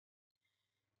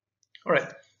All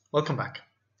right, welcome back.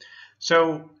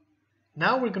 So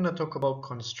now we're going to talk about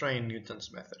constraint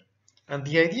Newton's method. And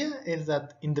the idea is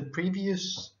that in the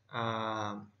previous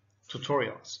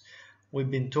tutorials, we've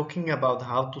been talking about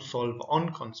how to solve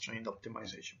unconstrained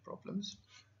optimization problems.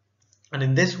 And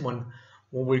in this one,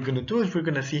 what we're going to do is we're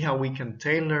going to see how we can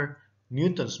tailor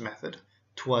Newton's method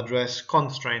to address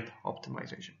constrained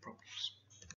optimization problems.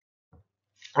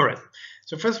 All right,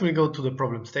 so first we go to the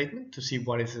problem statement to see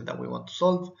what is it that we want to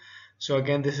solve. So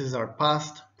again, this is our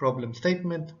past problem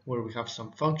statement where we have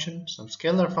some function, some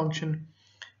scalar function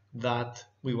that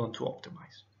we want to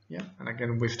optimize. Yeah, and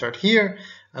again, we start here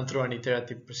and through an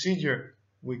iterative procedure,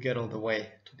 we get all the way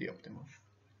to the optimum.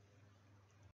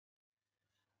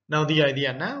 Now, the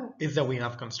idea now is that we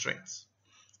have constraints.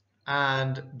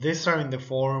 And these are in the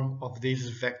form of this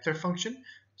vector function.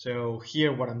 So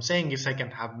here what I'm saying is I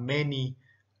can have many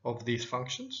of these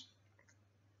functions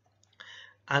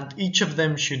and each of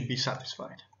them should be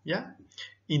satisfied. Yeah,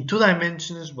 in 2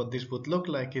 dimensions what this would look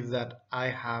like is that I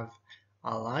have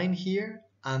a line here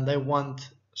and I want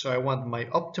my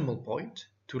optimal point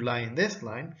to lie in this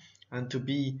line and to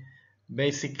be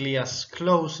basically as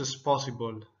close as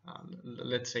possible,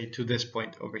 let's say to this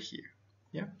point over here.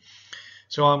 Yeah,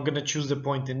 so I'm going to choose the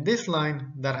point in this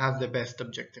line that has the best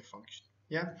objective function.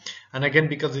 Yeah, and again,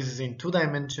 because this is in 2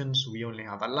 dimensions, we only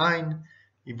have a line.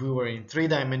 If we were in 3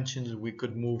 dimensions, we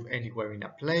could move anywhere in a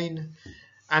plane.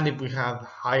 And if we have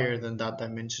higher than that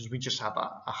dimensions, we just have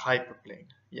a hyperplane.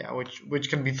 Yeah, which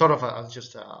can be thought of as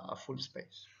just a full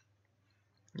space.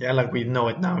 Yeah, like we know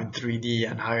it now in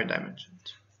 3D and higher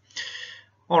dimensions.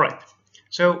 All right,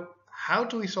 so how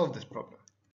do we solve this problem?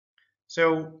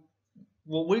 So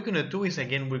what we're going to do is,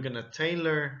 again, we're going to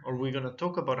tailor, or we're going to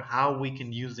talk about how we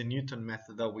can use the Newton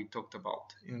method that we talked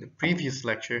about in the previous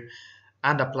lecture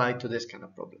and apply to this kind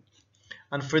of problem.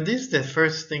 And for this, the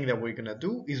first thing that we're going to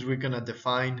do is we're going to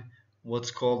define what's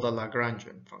called a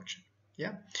Lagrangian function.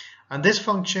 Yeah, and this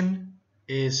function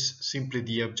is simply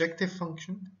the objective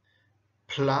function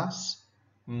plus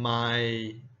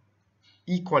my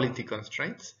equality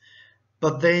constraints,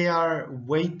 but they are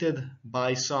weighted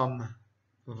by some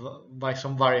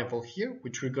variable here,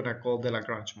 which we're going to call the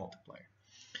Lagrange multiplier.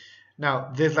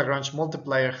 Now, this Lagrange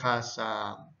multiplier has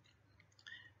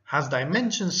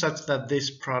dimensions such that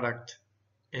this product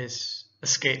is a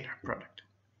scalar product.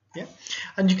 Yeah,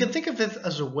 and you can think of it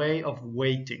as a way of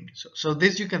weighting. So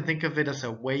this, you can think of it as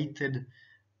a weighted,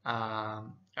 a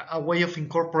way of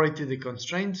incorporating the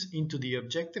constraints into the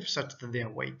objective such that they are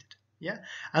weighted. Yeah,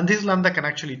 and this lambda can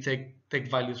actually take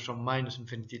values from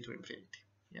 -infinity to infinity.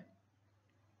 Yeah,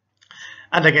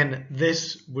 and again,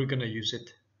 this we're gonna use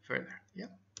it further. Yeah.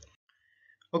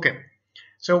 Okay,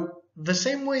 so the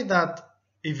same way that,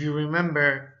 if you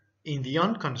remember, in the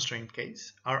unconstrained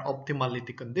case, our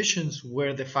optimality conditions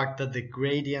were the fact that the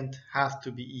gradient has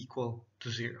to be equal to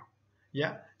 0.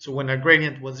 Yeah, so when our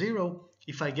gradient was 0,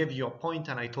 if I gave you a point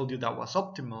and I told you that was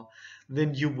optimal,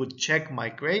 then you would check my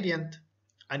gradient,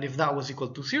 and if that was equal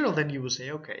to 0, then you would say,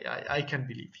 okay, I can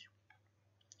believe you.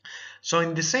 So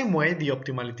in the same way, the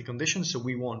optimality conditions, so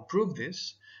we won't prove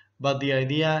this, but the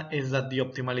idea is that the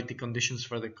optimality conditions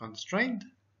for the constrained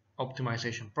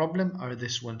optimization problem are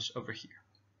these ones over here.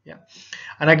 Yeah,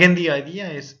 and again, the idea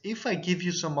is if I give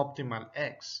you some optimal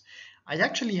x, I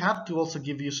actually have to also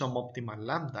give you some optimal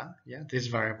lambda, yeah, this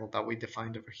variable that we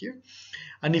defined over here.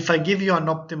 And if I give you an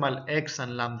optimal x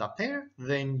and lambda pair,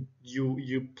 then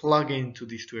you plug into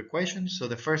these 2 equations. So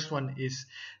the first one is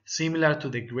similar to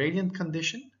the gradient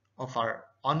condition of our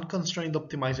unconstrained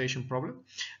optimization problem.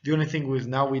 The only thing is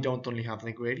now we don't only have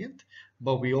the gradient,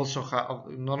 but we also have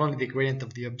not only the gradient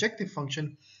of the objective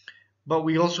function, but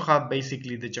we also have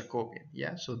basically the Jacobian.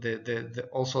 Yeah, so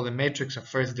also the matrix of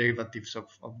first derivatives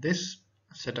of this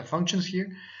set of functions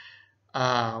here,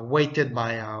 weighted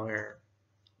by our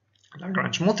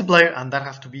Lagrange multiplier, and that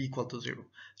has to be equal to 0.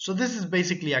 So this is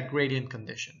basically a gradient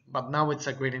condition, but now it's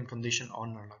a gradient condition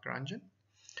on our Lagrangian,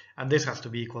 and this has to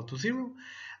be equal to 0.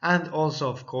 And also,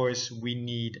 of course, we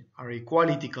need our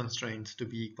equality constraints to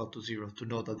be equal to 0 to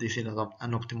know that this is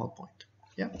an optimal point.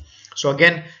 Yeah. So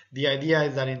again, the idea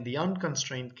is that in the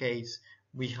unconstrained case,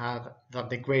 we have that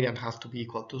the gradient has to be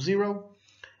equal to 0,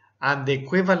 and the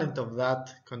equivalent of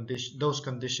that condition, those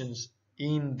conditions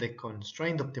in the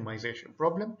constrained optimization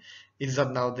problem, is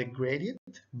that now the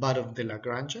gradient, but of the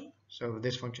Lagrangian, so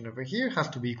this function over here, has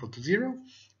to be equal to 0,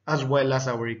 as well as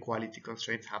our equality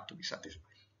constraints have to be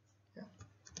satisfied. Yeah.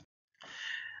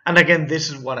 And again, this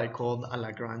is what I call a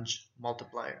Lagrange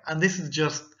multiplier, and this is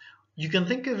just, you can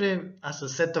think of it as a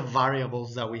set of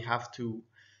variables that we have to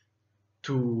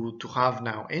have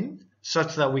now in,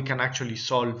 such that we can actually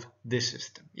solve this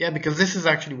system. Yeah, because this is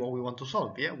actually what we want to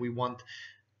solve. Yeah, we want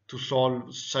to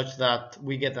solve such that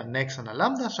we get an x and a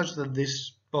lambda such that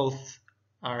this both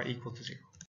are equal to 0.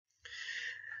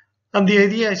 And the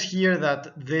idea is here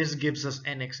that this gives us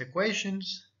nx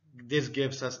equations, this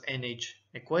gives us nh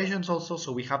equations also,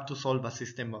 so we have to solve a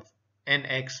system of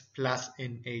nx plus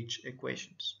nh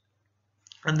equations.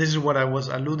 And this is what I was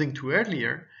alluding to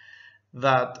earlier,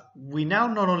 that we now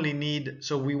not only need,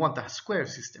 so we want a square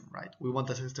system, right? We want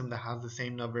a system that has the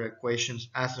same number of equations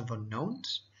as of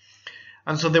unknowns.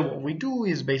 And so then what we do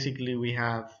is basically we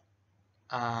have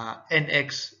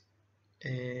nx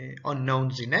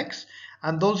unknowns in x,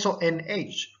 and also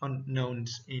nh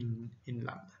unknowns in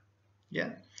lambda. Yeah.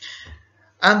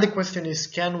 And the question is,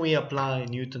 can we apply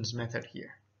Newton's method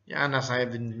here? Yeah, and as I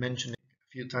have been mentioning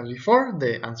a few times before,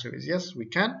 the answer is yes, we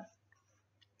can.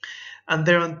 And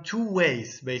there are two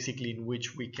ways basically in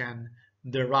which we can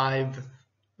derive,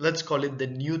 let's call it the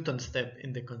Newton step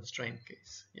in the constraint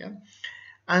case. Yeah.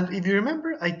 And if you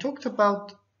remember, I talked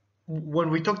about, when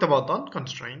we talked about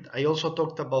unconstrained, I also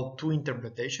talked about two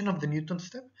interpretations of the Newton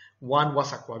step. One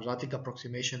was a quadratic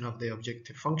approximation of the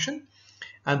objective function,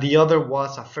 and the other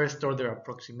was a first order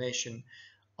approximation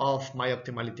of my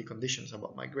optimality conditions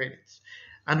about my gradients.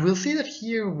 And we'll see that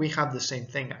here we have the same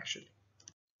thing actually.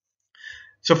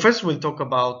 So first we'll talk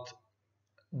about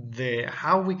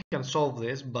how we can solve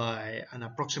this by an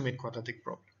approximate quadratic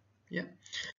problem. Yeah.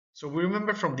 So we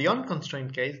remember from the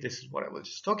unconstrained case, this is what I was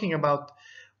just talking about.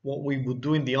 What we would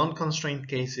do in the unconstrained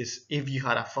case is, if you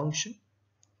had a function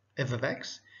f of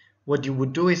x, what you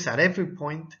would do is at every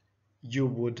point you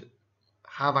would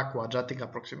have a quadratic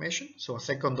approximation, so a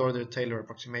second order Taylor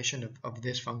approximation of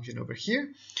this function over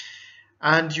here,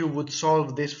 and you would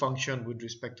solve this function with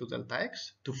respect to delta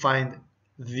x to find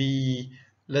the,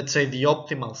 let's say, the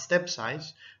optimal step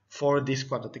size for this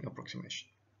quadratic approximation.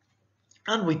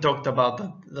 And we talked about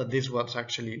that this was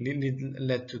actually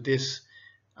led to this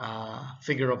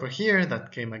figure over here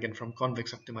that came again from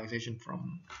convex optimization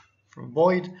from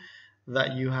Boyd,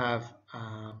 that you have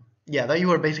that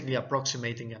you are basically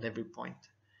approximating at every point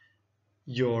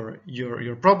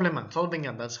your problem and solving,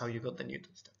 and that's how you got the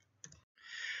Newton step.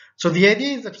 So the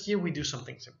idea is that here we do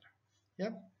something similar. Yeah.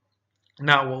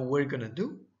 Now what we're gonna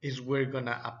do is we're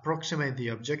gonna approximate the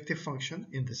objective function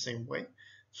in the same way.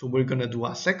 So we're gonna do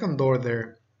a second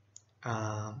order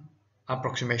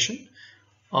approximation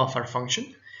of our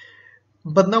function.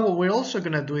 But now what we're also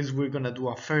gonna do is we're gonna do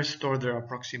a first order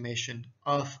approximation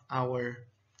of our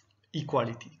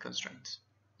equality constraints.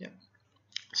 Yeah.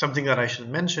 Something that I should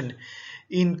mention,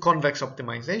 in convex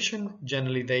optimization,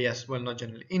 generally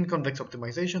in convex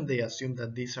optimization, they assume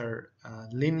that these are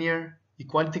linear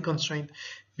equality constraint,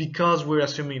 because we're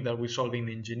assuming that we're solving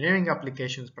engineering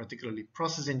applications, particularly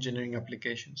process engineering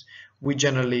applications. We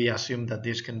generally assume that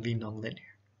this can be nonlinear.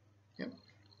 Yeah.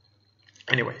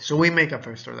 Anyway, so we make a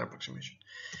first order approximation.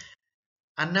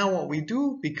 And now what we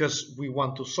do, because we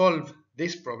want to solve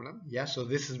this problem, yeah, so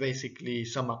this is basically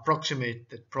some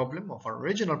approximated problem of our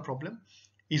original problem,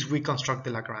 is we construct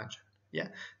the Lagrangian. Yeah,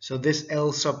 so this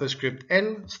L superscript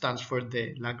L stands for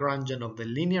the Lagrangian of the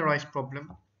linearized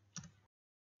problem.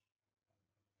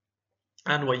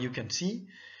 And what you can see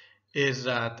is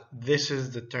that this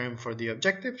is the term for the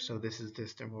objective. So this is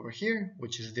this term over here,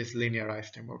 which is this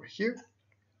linearized term over here,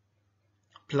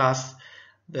 plus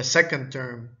the second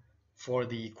term for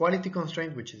the equality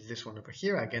constraint, which is this one over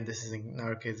here. Again, this is in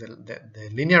our case the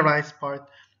linearized part,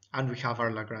 and we have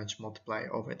our Lagrange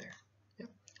multiplier over there. Yeah.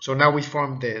 So now we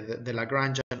form the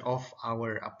Lagrangian of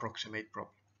our approximate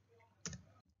problem.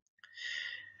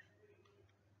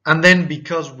 And then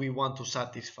because we want to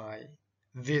satisfy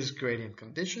this gradient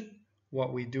condition,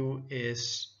 what we do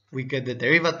is we get the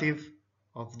derivative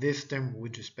of this term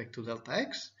with respect to delta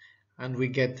x, and we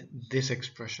get this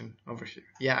expression over here.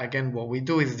 Yeah, again, what we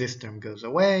do is this term goes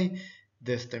away,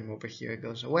 this term over here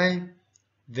goes away,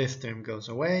 this term goes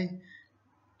away,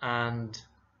 and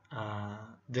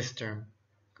this term,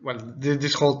 well,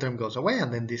 this whole term goes away,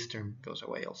 and then this term goes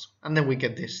away also. And then we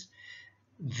get this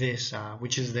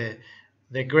which is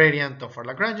the gradient of our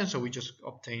Lagrangian. So we just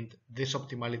obtained this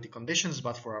optimality conditions,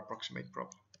 but for our approximate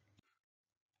problem.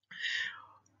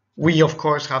 We, of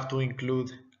course, have to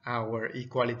include our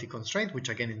equality constraint, which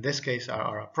again, in this case, are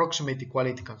our approximate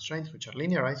equality constraints, which are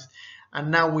linearized. And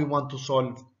now we want to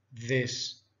solve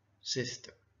this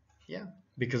system. Yeah,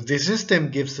 because this system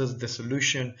gives us the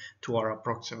solution to our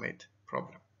approximate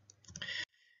problem.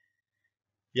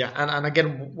 Yeah, and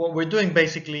again, what we're doing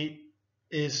basically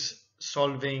is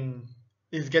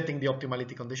getting the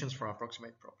optimality conditions for our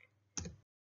approximate problem.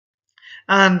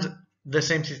 And the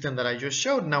same system that I just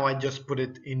showed. Now I just put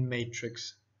it in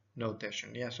matrix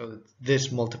notation. Yeah, so that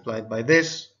this multiplied by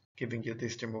this, giving you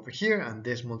this term over here, and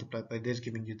this multiplied by this,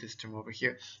 giving you this term over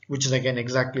here, which is again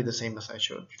exactly the same as I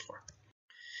showed before.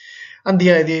 And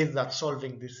the idea is that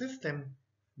solving this system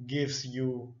gives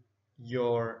you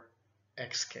your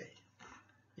xk,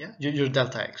 yeah, your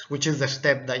delta x, which is the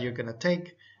step that you're going to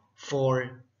take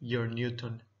for your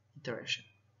Newton iteration.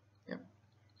 Yeah.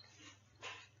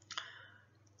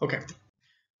 Okay.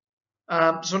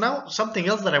 So now something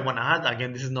else that I want to add,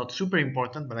 again, this is not super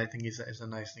important, but I think is a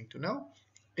nice thing to know,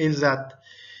 is that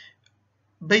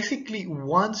basically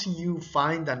once you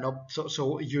find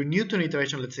so your Newton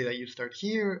iteration, let's say that you start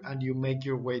here and you make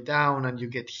your way down and you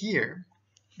get here,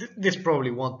 this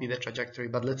probably won't be the trajectory,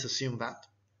 but let's assume that.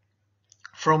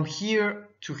 From here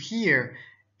to here,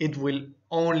 it will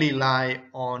only lie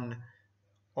on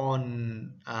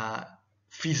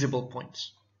feasible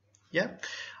points. Yeah,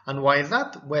 and why is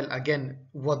that? Well, again,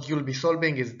 what you'll be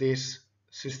solving is this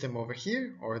system over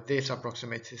here, or this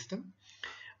approximate system.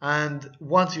 And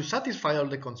once you satisfy all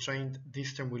the constraints,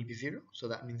 this term will be 0. So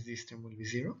that means this term will be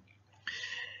 0.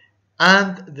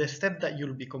 And the step that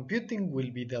you'll be computing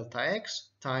will be delta x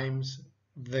times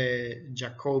the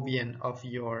Jacobian of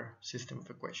your system of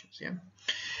equations. Yeah.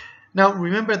 Now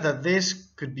remember that this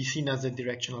could be seen as a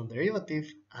directional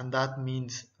derivative, and that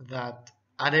means that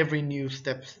at every new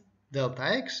step delta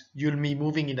x, you'll be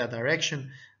moving in a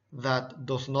direction that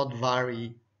does not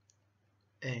vary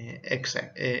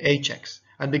hx.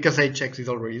 And because hx is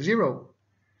already 0,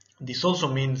 this also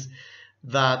means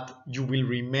that you will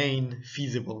remain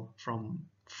feasible from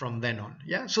then on.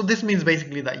 Yeah. So this means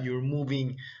basically that you're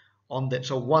moving on the,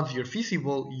 so once you're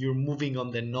feasible, you're moving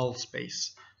on the null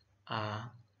space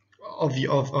of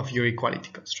your equality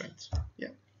constraints. Yeah.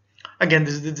 Again,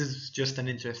 this is just an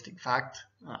interesting fact,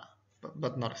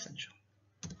 but not essential.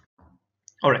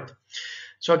 All right.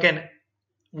 So again,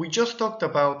 we just talked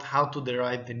about how to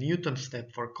derive the Newton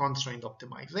step for constraint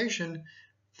optimization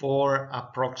for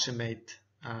approximate,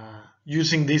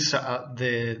 using this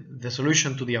the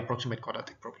solution to the approximate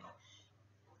quadratic problem.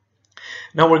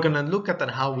 Now we're going to look at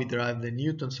how we derive the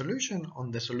Newton solution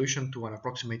on the solution to an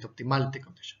approximate optimality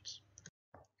conditions.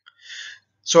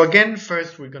 So again,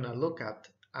 first we're going to look at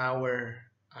our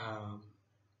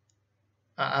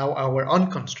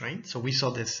unconstrained. So we saw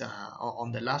this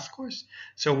on the last course.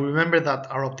 So remember that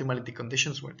our optimality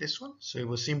conditions were this one. So it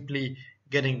was simply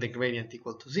getting the gradient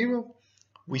equal to 0.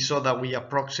 We saw that we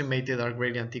approximated our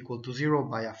gradient equal to 0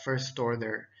 by a first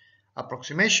order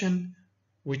approximation,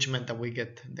 which meant that we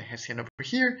get the Hessian over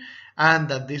here, and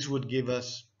that this would give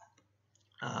us,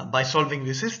 by solving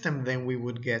the system, then we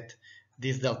would get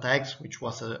this delta x, which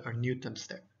was our Newton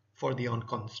step for the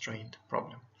unconstrained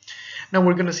problem. Now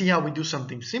we're going to see how we do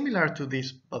something similar to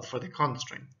this, but for the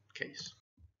constraint case.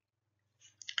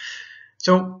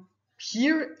 So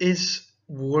here is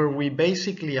where we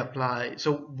basically apply.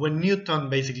 So when Newton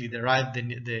basically derived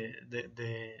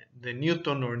the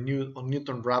Newton or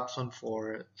Newton-Raphson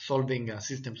for solving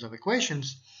systems of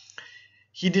equations,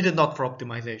 he did it not for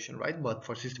optimization, right, but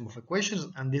for system of equations,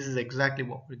 and this is exactly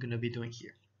what we're going to be doing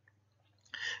here.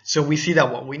 So we see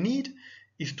that what we need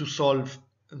is to solve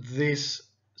this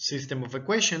system of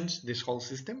equations, this whole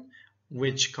system,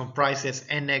 which comprises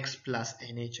nx plus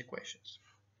nh equations.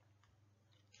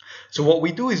 So what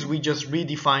we do is we just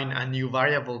redefine a new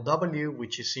variable w,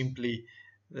 which is simply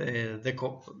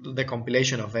the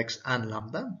compilation of x and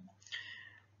lambda.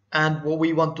 And what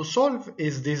we want to solve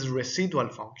is this residual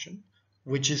function,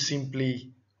 which is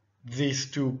simply these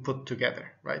two put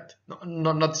together, right?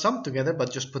 Not summed together,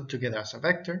 but just put together as a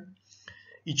vector.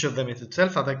 Each of them is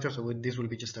itself a vector, so this will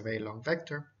be just a very long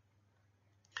vector.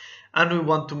 And we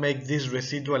want to make this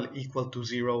residual equal to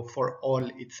 0 for all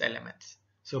its elements.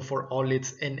 So for all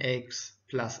its nx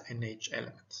plus nh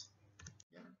elements.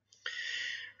 Yeah.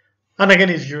 And again,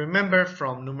 if you remember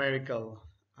from numerical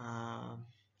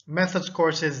methods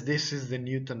courses, this is the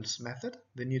Newton's method,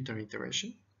 the Newton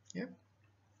iteration. Yeah.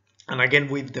 And again,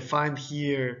 we've defined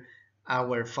here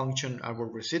our function, our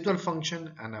residual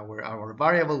function, and our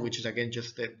variable, which is again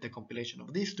just the compilation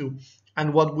of these two.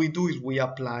 And what we do is we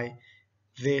apply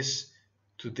this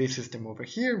to this system over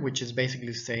here, which is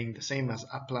basically saying the same as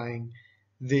applying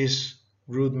this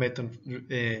root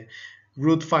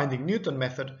finding Newton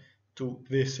method to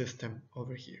this system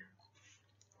over here.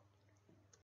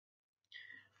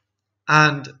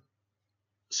 And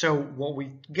so what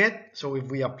we get, so if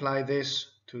we apply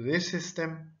this to this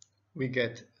system, we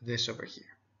get this over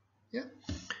here. Yeah.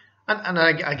 And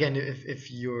again,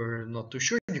 if you're not too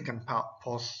sure, you can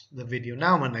pause the video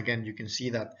now, and again you can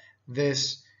see that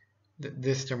this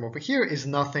term over here is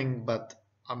nothing but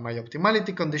my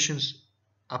optimality conditions,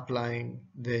 applying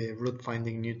the root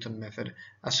finding Newton method,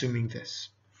 assuming this.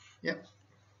 Yeah.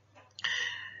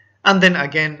 And then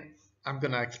again, I'm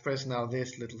going to express now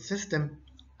this little system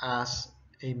as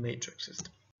a matrix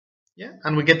system. Yeah,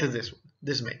 and we get to this one,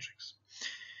 this matrix.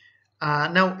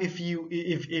 Now, if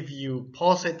you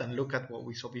pause it and look at what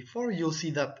we saw before, you'll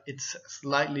see that it's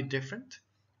slightly different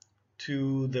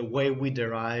to the way we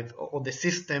derive, or the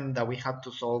system that we had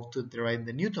to solve to derive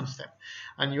the Newton step.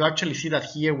 And you actually see that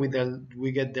here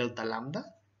we get delta lambda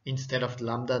instead of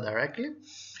lambda directly.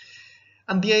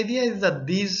 And the idea is that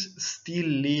these still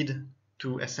lead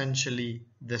to essentially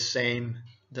the same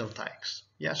delta x.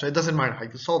 Yeah, so it doesn't matter how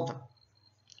you solve them.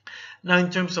 Now,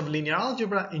 in terms of linear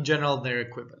algebra, in general, they're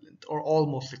equivalent or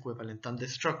almost equivalent, and the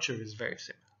structure is very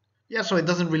similar. Yeah, so it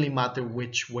doesn't really matter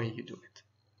which way you do it.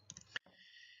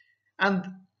 And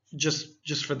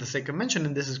just for the sake of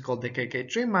mentioning, this is called the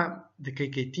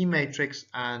KKT matrix,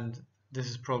 and this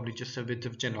is probably just a bit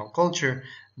of general culture.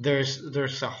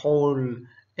 There's a whole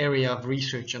area of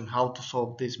research on how to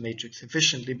solve this matrix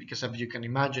efficiently, because as you can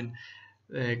imagine,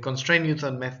 constraint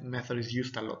Newton method is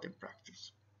used a lot in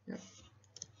practice. Yeah.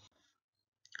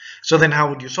 So then how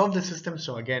would you solve the system?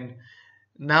 So again,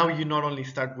 now you not only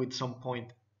start with some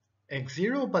point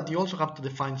x0, but you also have to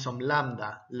define some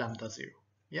lambda 0.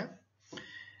 Yeah.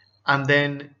 And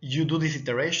then you do this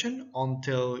iteration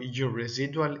until your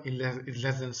residual is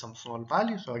less than some small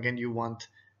value. So again, you want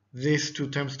these two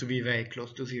terms to be very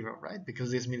close to 0, right?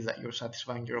 Because this means that you're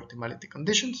satisfying your optimality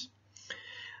conditions.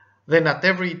 Then at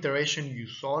every iteration, you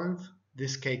solve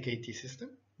this KKT system.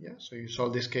 Yeah, so you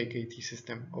solve this KKT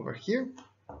system over here.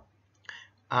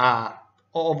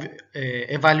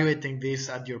 Evaluating this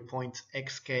at your points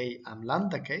xk and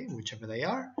lambda k, whichever they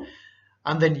are,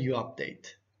 and then you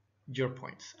update your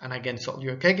points, and again solve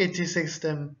your KKT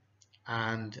system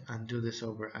and do this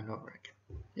over and over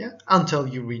again, yeah, until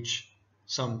you reach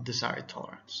some desired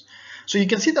tolerance. So you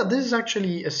can see that this is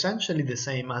actually essentially the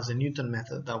same as the Newton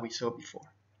method that we saw before,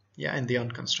 yeah, in the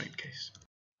unconstrained case.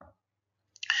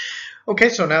 Okay,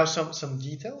 so now some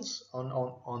details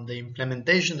on the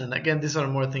implementation, and again, these are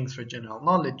more things for general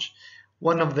knowledge.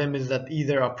 One of them is that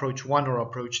either approach 1 or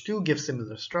approach 2 give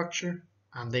similar structure,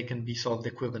 and they can be solved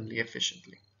equivalently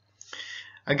efficiently.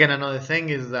 Again, another thing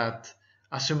is that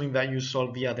assuming that you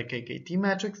solve via the KKT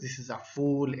matrix, this is a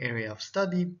full area of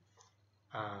study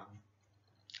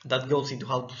that goes into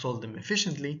how to solve them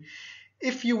efficiently.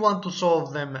 If you want to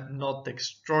solve them not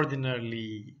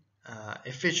extraordinarily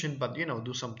efficient, but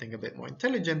do something a bit more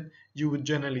intelligent, you would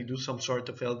generally do some sort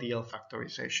of LDL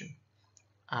factorization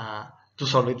to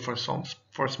solve it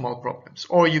for small problems,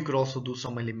 or you could also do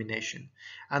some elimination,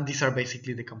 and these are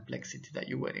basically the complexity that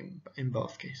you get in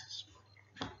both cases.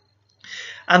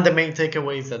 And the main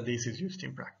takeaway is that this is used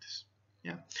in practice.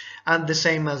 Yeah, and the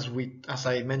same as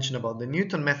I mentioned about the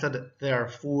Newton method, there are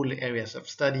full areas of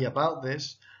study about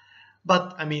this.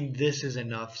 But I mean, this is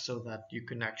enough so that you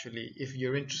can actually, if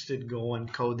you're interested, go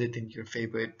and code it in your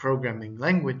favorite programming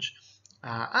language,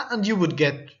 and you would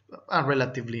get a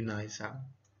relatively nice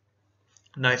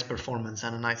performance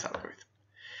and a nice algorithm.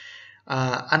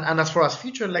 And as far as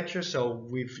future lectures, so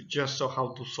we've just saw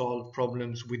how to solve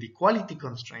problems with equality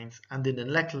constraints, and in the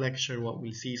next lecture, what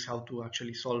we'll see is how to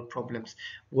actually solve problems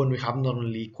when we have not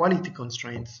only equality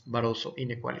constraints, but also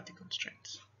inequality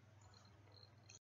constraints.